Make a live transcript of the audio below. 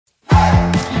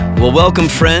Well, welcome,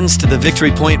 friends, to the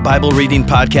Victory Point Bible Reading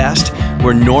Podcast,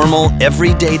 where normal,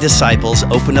 everyday disciples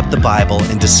open up the Bible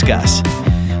and discuss.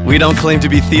 We don't claim to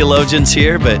be theologians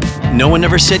here, but no one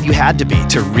ever said you had to be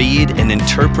to read and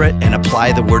interpret and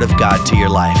apply the Word of God to your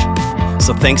life.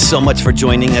 So thanks so much for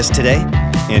joining us today,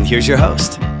 and here's your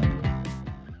host.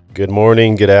 Good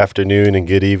morning, good afternoon, and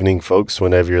good evening, folks,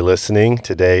 whenever you're listening.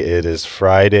 Today it is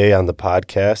Friday on the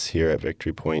podcast here at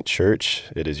Victory Point Church.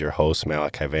 It is your host,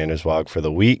 Malachi VanderZwaag, for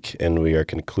the week, and we are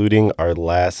concluding our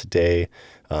last day.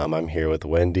 I'm here with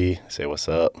Wendi. Say what's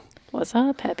up. What's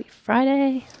up? Happy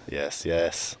Friday.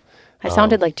 Yes. I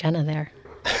sounded like Jenna there.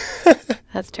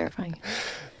 That's terrifying.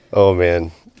 Oh,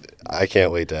 man. I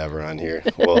can't wait to have her on here.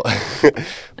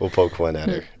 We'll poke fun at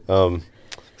her.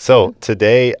 So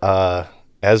today,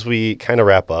 as we kind of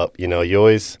wrap up, you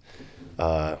always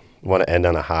want to end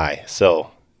on a high. So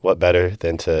what better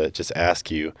than to just ask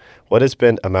you, what has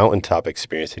been a mountaintop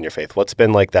experience in your faith? What's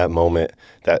been like that moment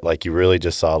that like you really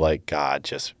just saw like God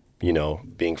just,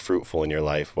 being fruitful in your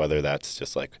life, whether that's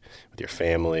just like with your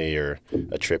family or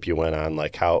a trip you went on,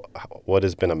 like what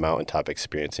has been a mountaintop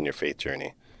experience in your faith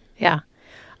journey? Yeah.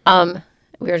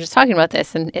 We were just talking about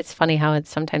this, and it's funny how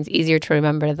it's sometimes easier to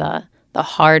remember the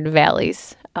hard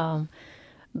valleys.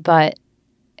 But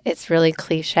it's really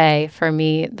cliche for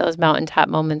me. Those mountaintop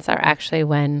moments are actually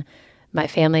when my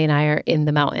family and I are in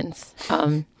the mountains.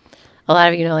 A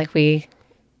lot of you know, like we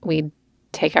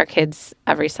take our kids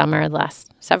every summer, the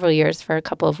last several years, for a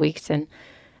couple of weeks and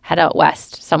head out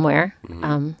west somewhere.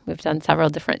 Mm-hmm. We've done several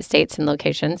different states and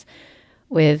locations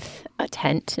with a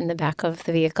tent in the back of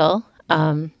the vehicle,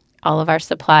 all of our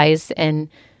supplies, and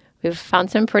we've found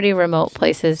some pretty remote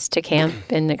places to camp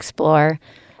and explore.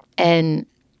 And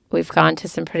we've gone to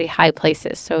some pretty high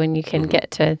places. So when you can get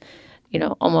to,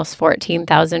 almost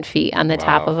 14,000 feet on the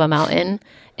top of a mountain,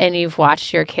 and you've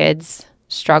watched your kids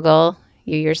struggle,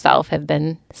 you yourself have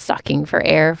been sucking for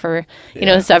air for,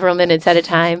 several minutes at a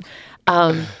time.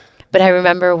 But I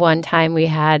remember one time we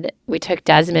took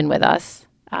Desmond with us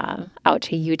out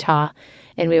to Utah,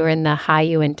 and we were in the high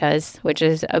Uintas, which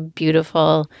is a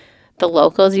beautiful, the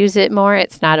locals use it more.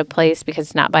 It's not a place because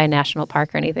it's not by a national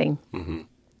park or anything. Mm-hmm.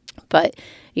 But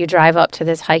you drive up to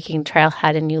this hiking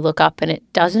trailhead and you look up and it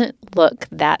doesn't look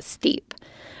that steep.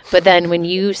 But then when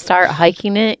you start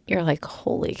hiking it, you're like,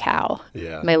 holy cow.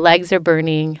 Yeah. My legs are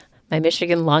burning. My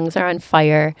Michigan lungs are on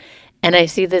fire. And I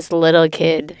see this little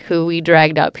kid who we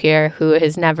dragged up here who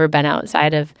has never been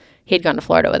outside of, he'd gone to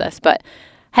Florida with us, but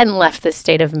hadn't left the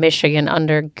state of Michigan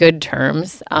under good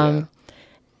terms. And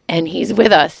he's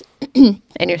with us. And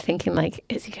you're thinking like,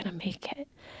 is he going to make it?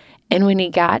 And when he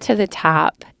got to the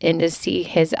top and to see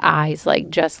his eyes like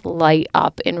just light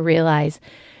up and realize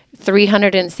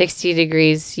 360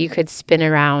 degrees you could spin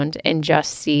around and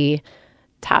just see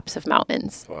tops of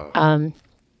mountains. Wow.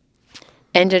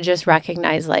 And to just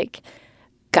recognize like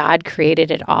God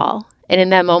created it all. And in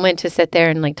that moment to sit there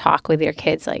and like talk with your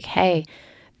kids like, hey,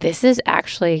 this is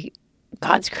actually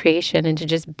God's creation, and to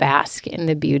just bask in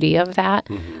the beauty of that.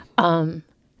 Mm-hmm.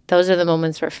 Those are the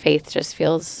moments where faith just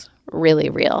feels really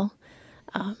real.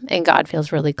 And God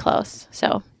feels really close.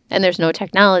 So, and there's no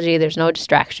technology, there's no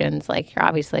distractions. Like you're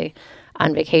obviously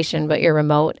on vacation, but you're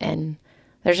remote, and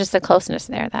there's just a closeness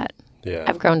there that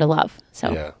I've grown to love.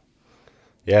 So,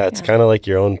 it's kind of like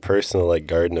your own personal like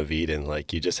Garden of Eden.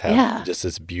 Like you just have just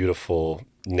this beautiful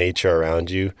nature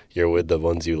around you. You're with the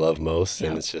ones you love most,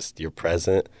 and it's just you're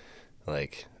present.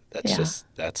 Like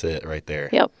that's it right there.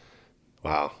 Yep.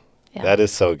 Wow. Yeah. That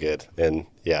is so good. And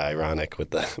ironic with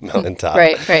the mountaintop.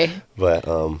 Right. But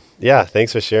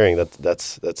thanks for sharing.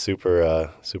 That's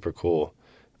super cool.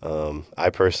 I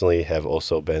personally have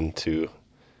also been to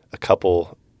a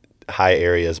couple high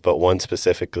areas, but one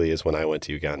specifically is when I went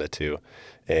to Uganda too.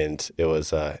 And it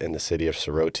was in the city of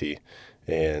Soroti.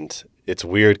 And it's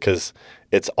weird because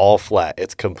it's all flat.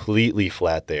 It's completely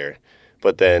flat there.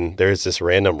 But then there's this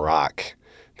random rock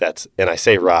and I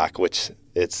say rock, which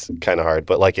it's kind of hard,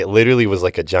 but like it literally was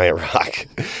like a giant rock,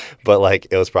 but like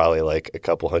it was probably like a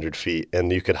couple 100 feet,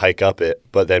 and you could hike up it.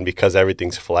 But then because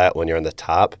everything's flat when you're on the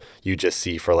top, you just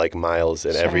see for like miles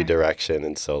in every direction.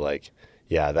 And so like,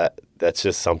 that's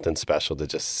just something special to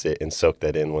just sit and soak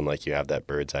that in when like you have that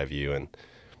bird's eye view. And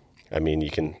I mean,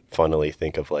 you can funnily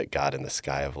think of like God in the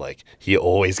sky of like, he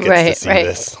always gets to see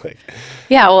this. Like,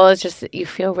 well, it's just, you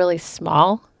feel really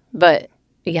small, but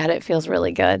yet it feels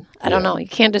really good. I don't know. You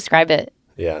can't describe it.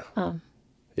 Yeah.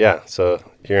 So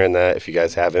hearing that, if you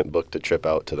guys haven't booked a trip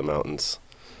out to the mountains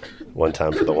one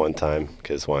time for the one time,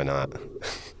 because why not?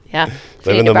 Yeah. If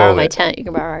you can borrow my tent, you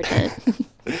can borrow our tent.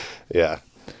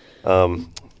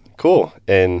 Cool.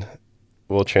 And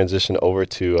we'll transition over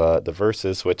to the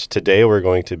verses, which today we're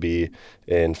going to be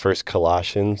in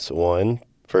Colossians 1,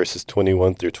 verses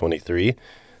 21 through 23.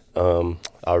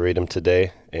 I'll read them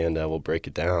today, and we'll break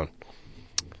it down.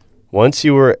 Once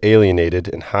you were alienated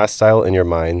and hostile in your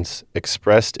minds,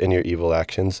 expressed in your evil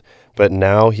actions, but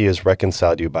now he has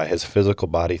reconciled you by his physical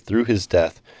body through his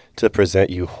death to present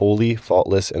you holy,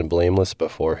 faultless, and blameless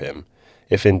before him.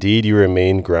 If indeed you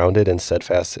remain grounded and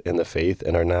steadfast in the faith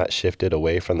and are not shifted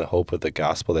away from the hope of the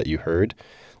gospel that you heard,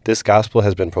 this gospel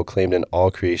has been proclaimed in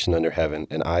all creation under heaven,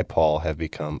 and I, Paul, have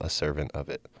become a servant of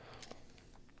it.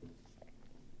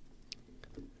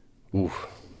 Ooh.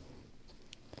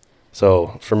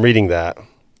 So from reading that,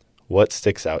 what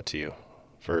sticks out to you?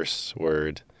 Verse,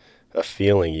 word, a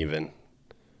feeling even,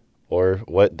 or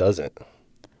what doesn't?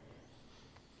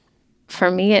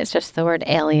 For me, it's just the word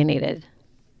alienated.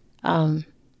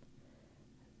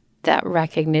 That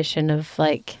recognition of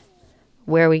like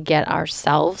where we get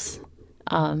ourselves.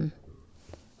 Because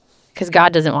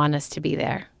God doesn't want us to be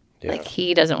there. Yeah. Like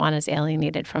he doesn't want us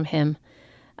alienated from him.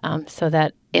 So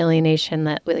that alienation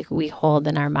that we hold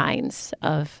in our minds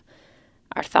of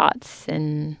our thoughts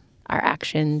and our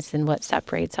actions and what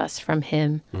separates us from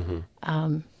him. Mm-hmm.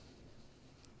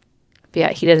 But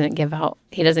yeah, he doesn't give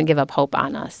up hope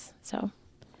on us. So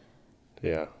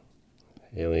yeah,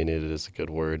 alienated is a good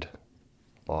word.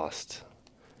 Lost.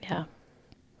 Yeah.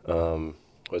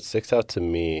 What sticks out to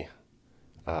me,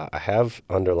 I have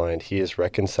underlined, he has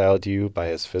reconciled you by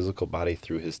his physical body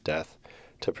through his death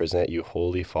to present you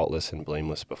holy, faultless, and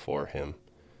blameless before him.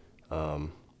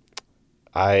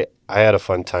 I had a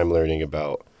fun time learning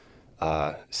about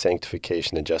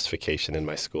sanctification and justification in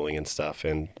my schooling and stuff,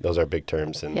 and those are big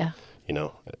terms, and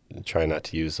try not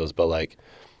to use those. But like,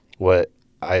 what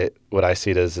I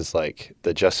see it as is like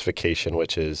the justification,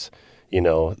 which is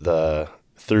the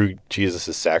through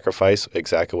Jesus' sacrifice,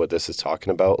 exactly what this is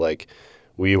talking about. Like,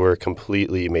 we were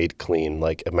completely made clean.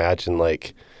 Like, imagine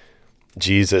like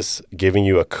Jesus giving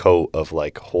you a coat of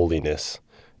like holiness,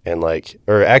 and like,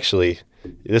 or actually,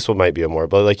 this one might be a more,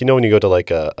 but like, when you go to like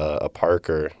a park,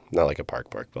 or not like a park,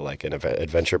 but like an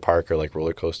adventure park or like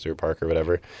roller coaster park or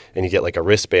whatever, and you get like a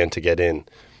wristband to get in.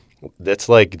 That's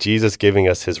like Jesus giving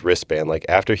us his wristband. Like,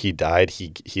 after he died,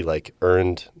 he like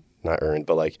not earned,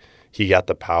 but like he got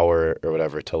the power or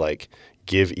whatever to like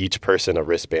give each person a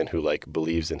wristband who like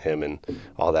believes in him and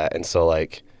all that. And so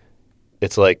like,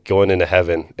 it's like going into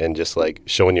heaven and just like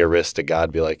showing your wrist to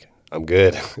God, be like, I'm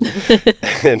good.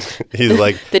 And he's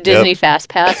like, the Disney Fast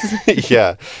Pass.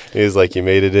 Yeah. He's like, you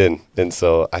made it in. And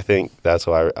so I think that's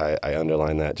why I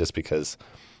underline that, just because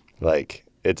like,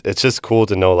 it's just cool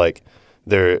to know like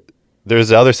there's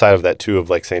the other side of that too, of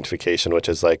like sanctification, which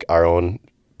is like our own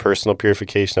personal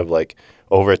purification of like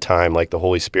over time, like the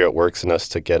Holy Spirit works in us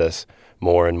to get us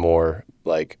more and more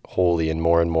like holy and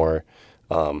more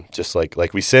just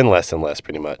like we sin less and less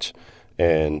pretty much.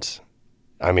 And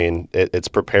I mean, it's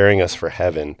preparing us for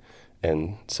heaven.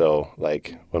 And so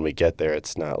like when we get there,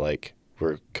 it's not like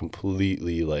we're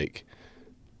completely like,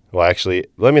 well, actually,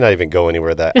 let me not even go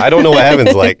anywhere that I don't know what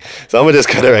heaven's like. So I'm gonna just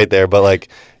cut it right there. But like,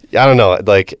 I don't know,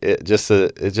 like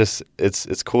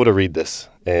it's cool to read this.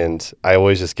 And I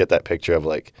always just get that picture of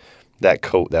like that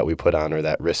coat that we put on, or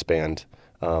that wristband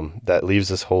that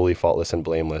leaves us holy, faultless, and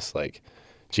blameless. Like,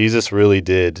 Jesus really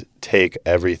did take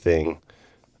everything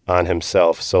on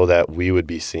himself so that we would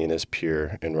be seen as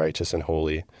pure and righteous and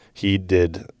holy. He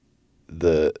did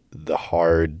the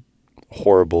hard,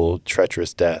 horrible,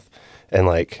 treacherous death. And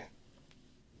like,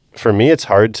 for me, it's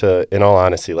hard to, in all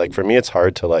honesty, like for me, it's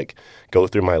hard to like go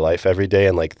through my life every day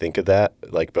and like think of that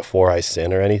like before I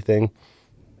sin or anything,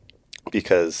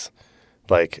 because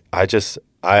like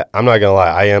I'm not gonna lie,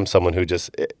 I am someone who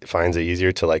just finds it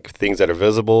easier to like things that are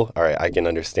visible. All right, I can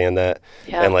understand that.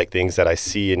 Yeah. And like things that I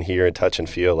see and hear and touch and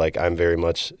feel, like I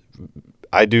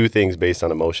do things based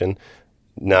on emotion.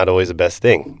 Not always the best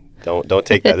thing. Don't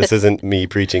take that. This isn't me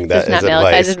preaching that as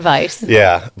Malachi's advice.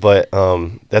 Yeah, but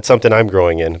that's something I'm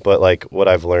growing in. But like what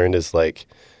I've learned is like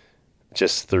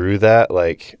just through that,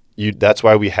 like that's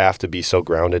why we have to be so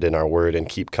grounded in our word and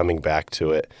keep coming back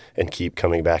to it and keep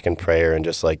coming back in prayer and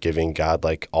just like giving God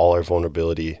like all our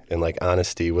vulnerability and like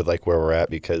honesty with like where we're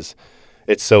at, because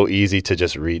it's so easy to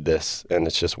just read this and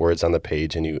it's just words on the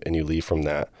page and you leave from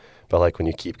that. But like when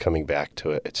you keep coming back to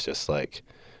it, it's just like,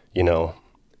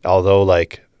 although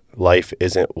like life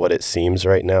isn't what it seems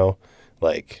right now,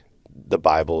 like the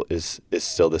Bible is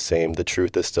still the same. The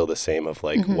truth is still the same of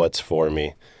like what's for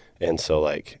me. And so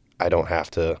like I don't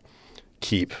have to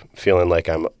keep feeling like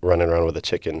I'm running around with a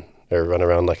chicken, or run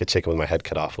around like a chicken with my head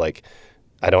cut off. Like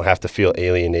I don't have to feel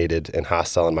alienated and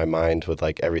hostile in my mind with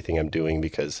like everything I'm doing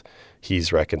because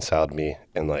he's reconciled me.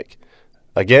 And like,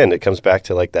 again, it comes back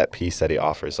to like that peace that he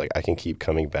offers. Like I can keep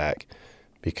coming back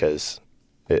because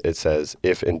it says,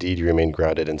 if indeed you remain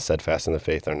grounded and steadfast in the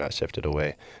faith are not shifted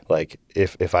away. Like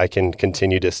if I can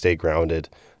continue to stay grounded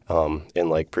in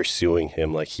like pursuing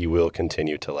him, like he will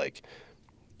continue to like,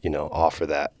 you know, offer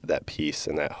that peace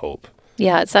and that hope.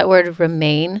 Yeah, it's that word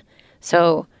remain.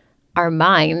 So our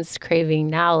minds craving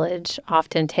knowledge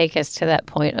often take us to that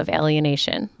point of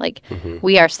alienation. Like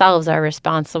we ourselves are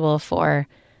responsible for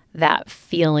that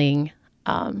feeling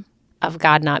of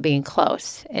God not being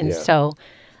close. And so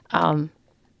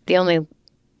the only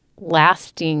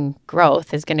lasting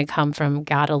growth is going to come from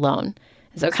God alone.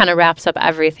 And so it kind of wraps up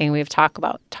everything we've talked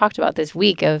about this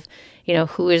week of, you know,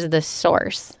 who is the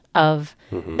source of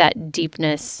that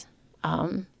deepness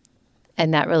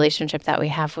and that relationship that we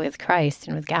have with Christ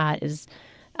and with God is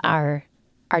our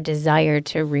desire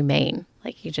to remain.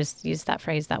 Like you just used that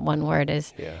phrase, that one word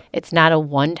is, it's not a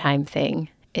one-time thing.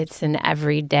 It's an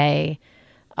everyday,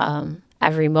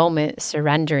 every moment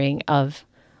surrendering of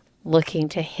looking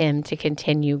to him to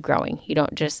continue growing. You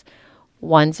don't just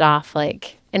once off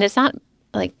like, and it's not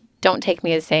like, don't take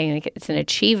me as saying like it's an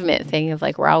achievement thing of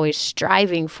like we're always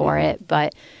striving for it,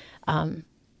 but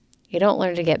you don't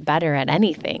learn to get better at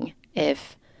anything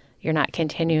if you're not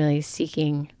continually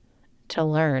seeking to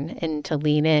learn and to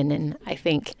lean in. And I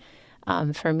think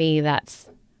for me, that's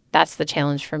the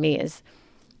challenge for me is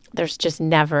there's just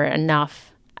never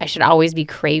enough. I should always be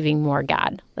craving more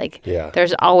God. Like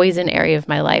there's always an area of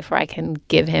my life where I can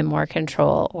give him more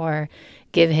control or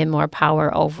give him more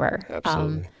power over.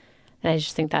 Absolutely. And I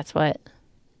just think that's what,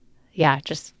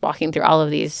 just walking through all of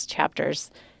these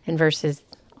chapters and verses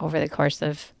over the course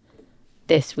of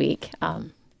this week,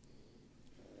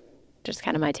 just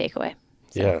kind of my takeaway.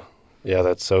 So. Yeah,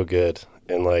 that's so good.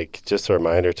 And like, just a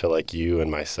reminder to like you and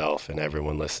myself and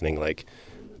everyone listening, like,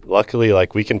 luckily,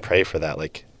 like we can pray for that.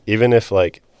 Like, even if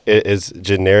like, it is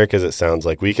generic as it sounds,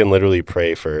 like we can literally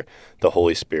pray for the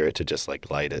Holy Spirit to just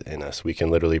like light it in us. We can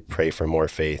literally pray for more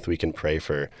faith. We can pray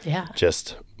for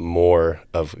just more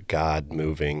of God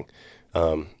moving.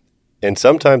 And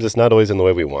sometimes it's not always in the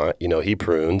way we want. You know, he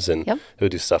prunes and he'll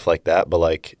do stuff like that. But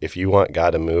like, if you want God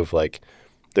to move, like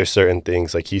there's certain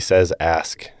things, like he says,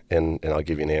 ask and I'll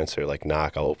give you an answer. Like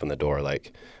knock, I'll open the door.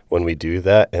 Like when we do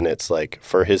that and it's like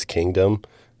for his kingdom,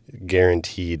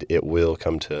 guaranteed it will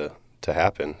come to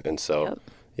happen. And so,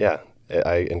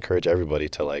 I encourage everybody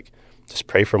to like, just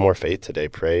pray for more faith today.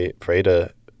 Pray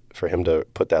for him to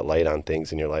put that light on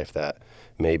things in your life that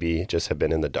maybe just have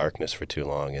been in the darkness for too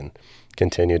long and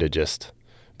continue to just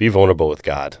be vulnerable with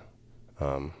God.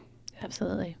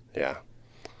 Absolutely. Yeah.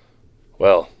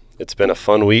 Well, it's been a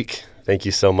fun week. Thank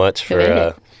you so much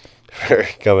for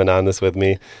coming on this with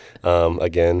me.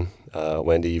 Again,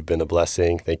 Wendi, you've been a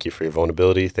blessing. Thank you for your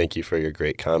vulnerability. Thank you for your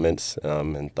great comments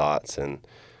and thoughts. And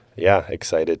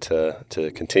excited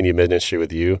to continue ministry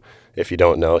with you. If you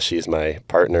don't know, she's my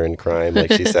partner in crime,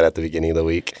 like she said at the beginning of the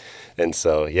week. And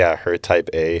so, her type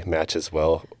A matches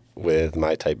well with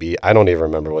my type B. I don't even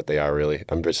remember what they are really.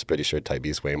 I'm just pretty sure type B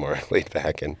is way more laid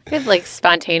back. And we have like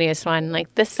spontaneous one,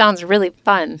 like this sounds really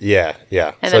fun. Yeah.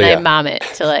 And then I mom it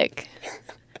to like,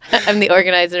 I'm the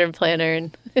organizer and planner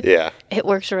and it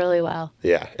works really well.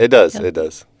 Yeah, it does. It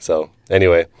does. So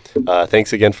anyway,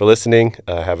 thanks again for listening.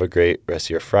 Have a great rest of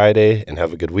your Friday and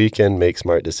have a good weekend. Make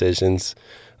smart decisions.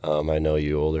 I know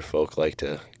you older folk like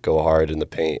to go hard in the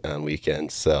paint on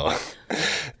weekends, so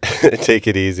take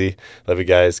it easy. Love you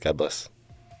guys. God bless.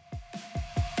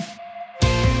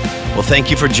 Well,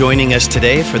 thank you for joining us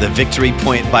today for the Victory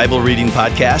Point Bible Reading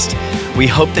Podcast. We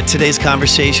hope that today's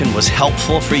conversation was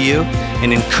helpful for you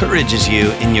and encourages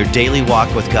you in your daily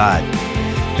walk with God.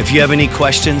 If you have any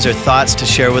questions or thoughts to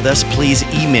share with us, please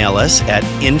email us at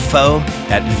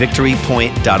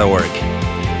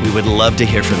info@victorypoint.org. We would love to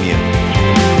hear from you.